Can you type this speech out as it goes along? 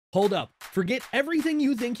Hold up, forget everything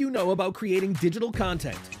you think you know about creating digital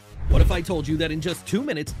content. What if I told you that in just 2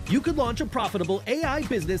 minutes, you could launch a profitable AI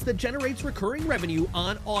business that generates recurring revenue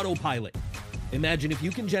on autopilot? Imagine if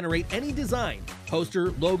you can generate any design,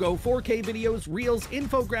 poster, logo, 4K videos, reels,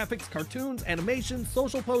 infographics, cartoons, animations,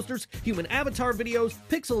 social posters, human avatar videos,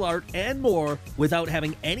 pixel art, and more without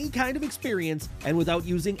having any kind of experience and without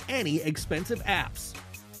using any expensive apps.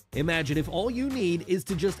 Imagine if all you need is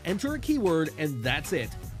to just enter a keyword and that's it.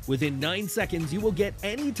 Within 9 seconds, you will get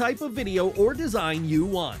any type of video or design you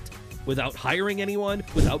want, without hiring anyone,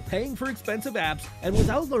 without paying for expensive apps, and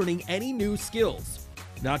without learning any new skills.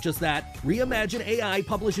 Not just that, ReImmagine AI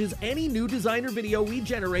publishes any new designer video we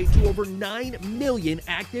generate to over 9 million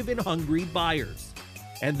active and hungry buyers.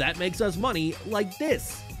 And that makes us money like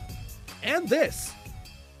this. And this.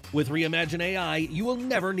 With ReImmagine AI, you will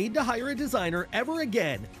never need to hire a designer ever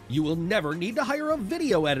again. You will never need to hire a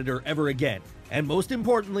video editor ever again. And most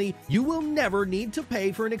importantly, you will never need to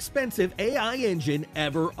pay for an expensive AI engine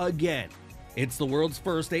ever again. It's the world's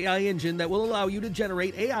first AI engine that will allow you to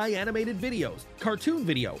generate AI animated videos, cartoon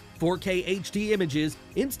video, 4K HD images,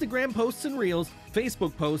 Instagram posts and reels,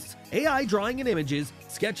 Facebook posts, AI drawing and images,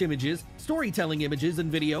 sketch images, storytelling images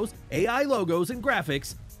and videos, AI logos and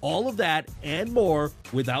graphics, all of that and more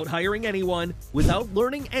without hiring anyone, without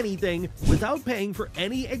learning anything, without paying for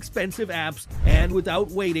any expensive apps, and without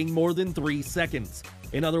waiting more than 3 seconds.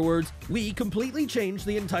 In other words, we completely changed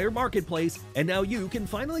the entire marketplace, and now you can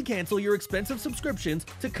finally cancel your expensive subscriptions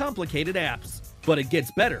to complicated apps. But it gets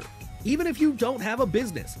better. Even if you don't have a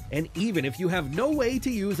business, and even if you have no way to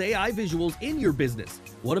use AI visuals in your business,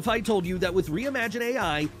 what if I told you that with ReImmagine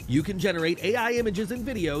AI, you can generate AI images and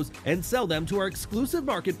videos and sell them to our exclusive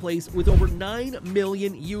marketplace with over 9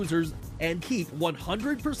 million users and keep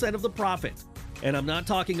 100% of the profit? And I'm not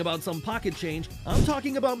talking about some pocket change, I'm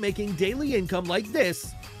talking about making daily income like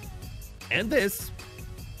this, and this,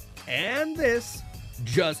 and this,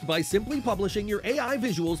 just by simply publishing your AI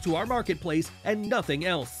visuals to our marketplace and nothing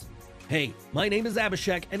else. Hey, my name is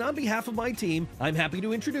Abhishek, and on behalf of my team, I'm happy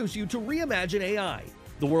to introduce you to ReImmagine AI,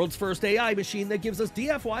 the world's first AI machine that gives us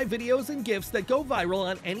DIY videos and GIFs that go viral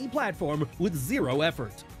on any platform with zero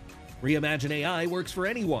effort. ReImmagine AI works for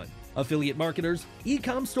anyone. Affiliate marketers,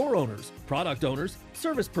 e-com store owners, product owners,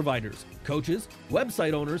 service providers, coaches,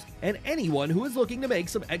 website owners, and anyone who is looking to make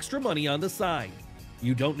some extra money on the side.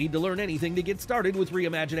 You don't need to learn anything to get started with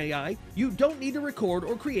ReImmagine AI. You don't need to record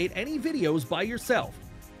or create any videos by yourself.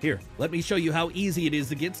 Here, let me show you how easy it is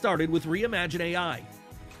to get started with ReImmagine AI.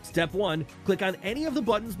 Step 1, click on any of the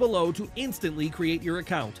buttons below to instantly create your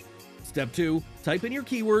account. Step 2, type in your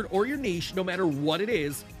keyword or your niche no matter what it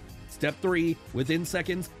is. Step 3, within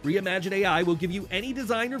seconds, ReImmagine AI will give you any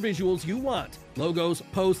design or visuals you want. Logos,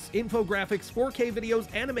 posts, infographics, 4K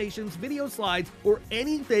videos, animations, video slides, or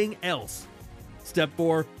anything else. Step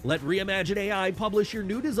 4, let ReImmagine AI publish your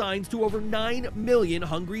new designs to over 9 million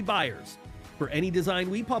hungry buyers. For any design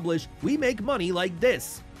we publish, we make money like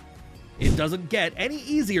this. It doesn't get any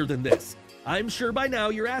easier than this. I'm sure by now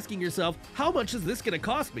you're asking yourself, how much is this going to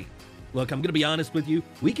cost me? Look, I'm going to be honest with you,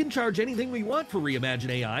 we can charge anything we want for ReImmagine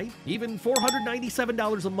AI, even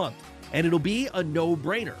 $497 a month, and it'll be a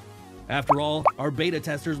no-brainer. After all, our beta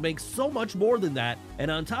testers make so much more than that,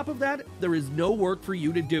 and on top of that, there is no work for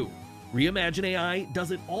you to do. ReImmagine AI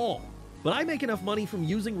does it all. But I make enough money from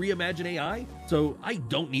using ReImmagine AI, so I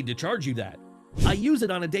don't need to charge you that. I use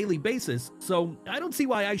it on a daily basis, so I don't see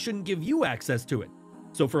why I shouldn't give you access to it.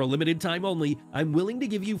 So for a limited time only, I'm willing to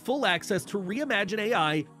give you full access to ReImmagine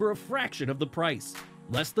AI for a fraction of the price.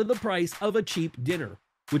 Less than the price of a cheap dinner,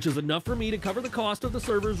 which is enough for me to cover the cost of the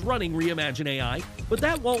servers running ReImmagine AI, but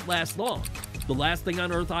that won't last long. The last thing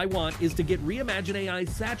on earth I want is to get ReImmagine AI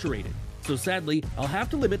saturated, so sadly, I'll have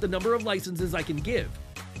to limit the number of licenses I can give.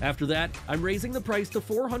 After that, I'm raising the price to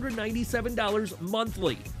 $497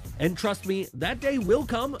 monthly, and trust me, that day will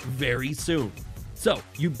come very soon. So,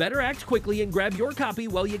 you better act quickly and grab your copy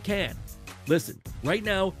while you can. Listen, right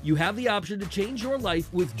now, you have the option to change your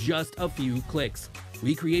life with just a few clicks.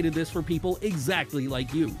 We created this for people exactly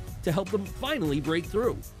like you, to help them finally break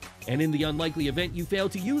through. And in the unlikely event you fail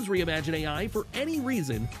to use ReImmagine AI for any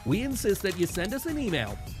reason, we insist that you send us an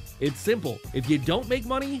email. It's simple. If you don't make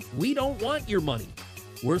money, we don't want your money.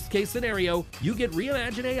 Worst case scenario, you get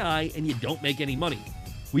ReImmagine AI and you don't make any money.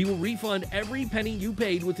 We will refund every penny you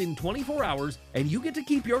paid within 24 hours, and you get to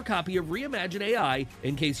keep your copy of ReImmagine AI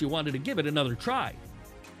in case you wanted to give it another try.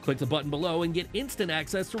 Click the button below and get instant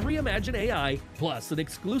access to ReImmagine AI, plus an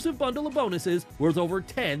exclusive bundle of bonuses worth over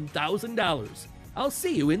 $10,000. I'll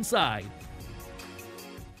see you inside.